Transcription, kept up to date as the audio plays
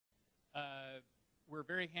we're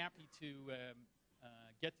very happy to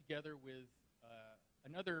get together with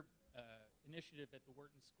another initiative at the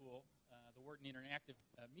Wharton School, the Wharton Interactive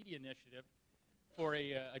Media Initiative, for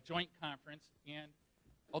a joint conference. And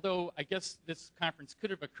although I guess this conference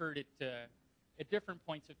could have occurred at different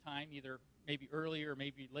points of time, either maybe earlier or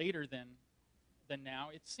maybe later than now,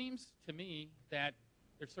 it seems to me that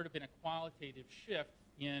there's sort of been a qualitative shift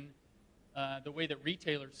in the way that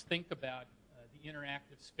retailers think about the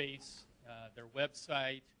interactive space, their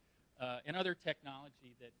website, and other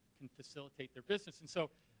technology that can facilitate their business. And so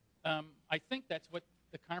I think that's what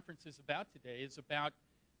the conference is about today, is about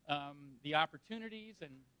the opportunities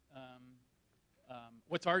and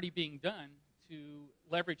what's already being done to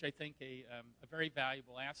leverage, I think, a very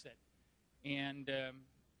valuable asset. And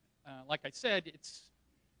like I said,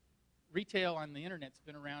 retail on the internet's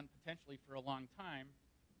been around potentially for a long time,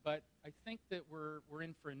 but I think that we're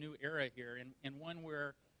in for a new era here, and one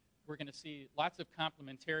where we're going to see lots of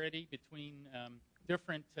complementarity between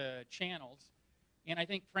different channels. And I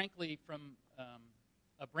think, frankly, from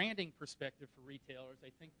a branding perspective for retailers,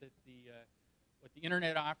 I think that what the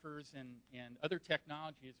internet offers and other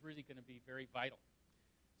technology is really going to be very vital.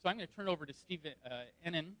 So I'm going to turn it over to Steve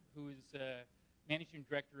Ennen, who is Managing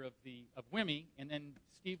Director of WIMI, and then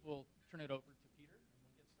Steve will turn it over to Peter, and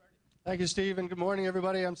we'll get started. Thank you, Steve, and good morning,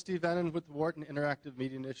 everybody. I'm Steve Ennen with the Wharton Interactive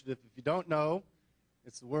Media Initiative. If you don't know,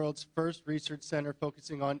 it's the world's first research center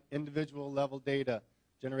focusing on individual-level data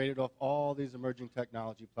generated off all these emerging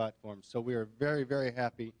technology platforms. So we are very, very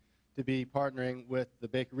happy to be partnering with the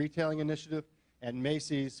Baker Retailing Initiative and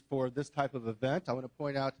Macy's for this type of event. I want to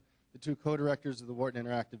point out the two co-directors of the Wharton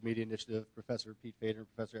Interactive Media Initiative, Professor Pete Fader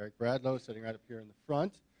and Professor Eric Bradlow, sitting right up here in the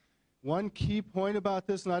front. One key point about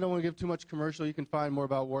this, and I don't want to give too much commercial, you can find more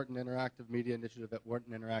about Wharton Interactive Media Initiative at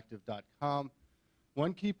whartoninteractive.com.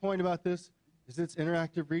 One key point about this is it's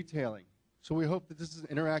interactive retailing. So we hope that this is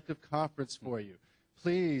an interactive conference for you.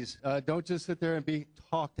 Please don't just sit there and be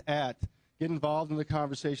talked at. Get involved in the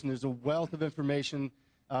conversation. There's a wealth of information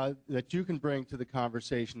that you can bring to the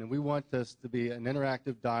conversation, and we want this to be an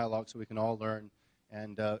interactive dialogue so we can all learn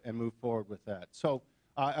and move forward with that. So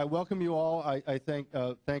I welcome you all. I thank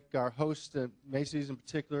our host, Macy's in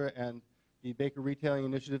particular, and the Baker Retailing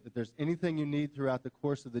Initiative. If there's anything you need throughout the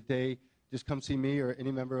course of the day, just come see me or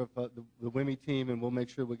any member of the WIMI team, and we'll make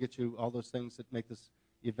sure we'll get you all those things that make this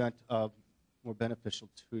event more beneficial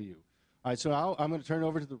to you. All right, so now I'm going to turn it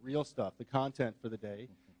over to the real stuff, the content for the day.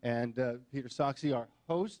 And Peter Soxie, our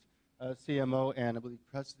host, CMO, and I believe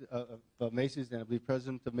president of Macy's, and I believe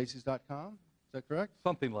president of Macy's.com. Is that correct?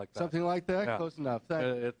 Something like that. Something like that? Yeah. Close enough.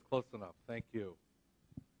 It's close enough. Thank you.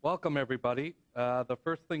 Welcome, everybody. The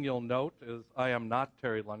first thing you'll note is I am not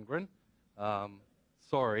Terry Lundgren.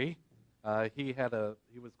 Sorry. He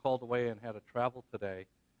was called away and had to travel today.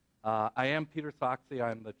 I am Peter Soxie.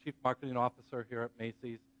 I'm the Chief Marketing Officer here at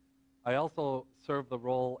Macy's. I also serve the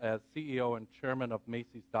role as CEO and Chairman of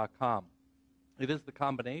Macy's.com. It is the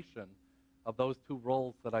combination of those two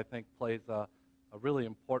roles that I think plays a really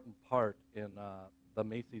important part in the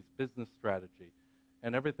Macy's business strategy.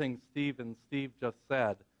 And everything Steve just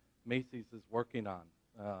said, Macy's is working on.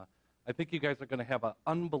 I think you guys are going to have an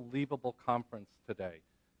unbelievable conference today.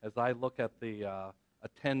 As I look at the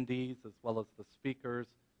attendees as well as the speakers,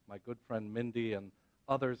 my good friend Mindy and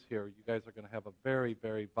others here, you guys are going to have a very,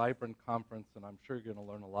 very vibrant conference, and I'm sure you're going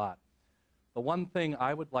to learn a lot. The one thing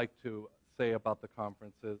I would like to say about the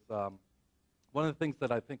conference is one of the things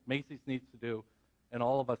that I think Macy's needs to do and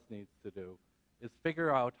all of us needs to do is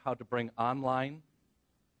figure out how to bring online,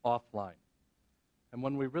 offline. And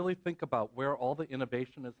when we really think about where all the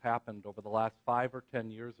innovation has happened over the last 5 or 10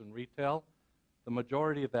 years in retail, the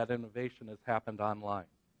majority of that innovation has happened online.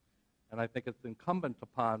 And I think it's incumbent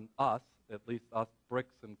upon us, at least us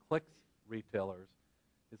bricks and clicks retailers,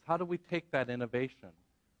 is how do we take that innovation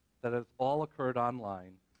that has all occurred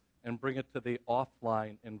online and bring it to the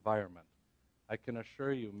offline environment? I can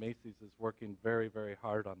assure you Macy's is working very, very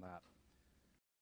hard on that.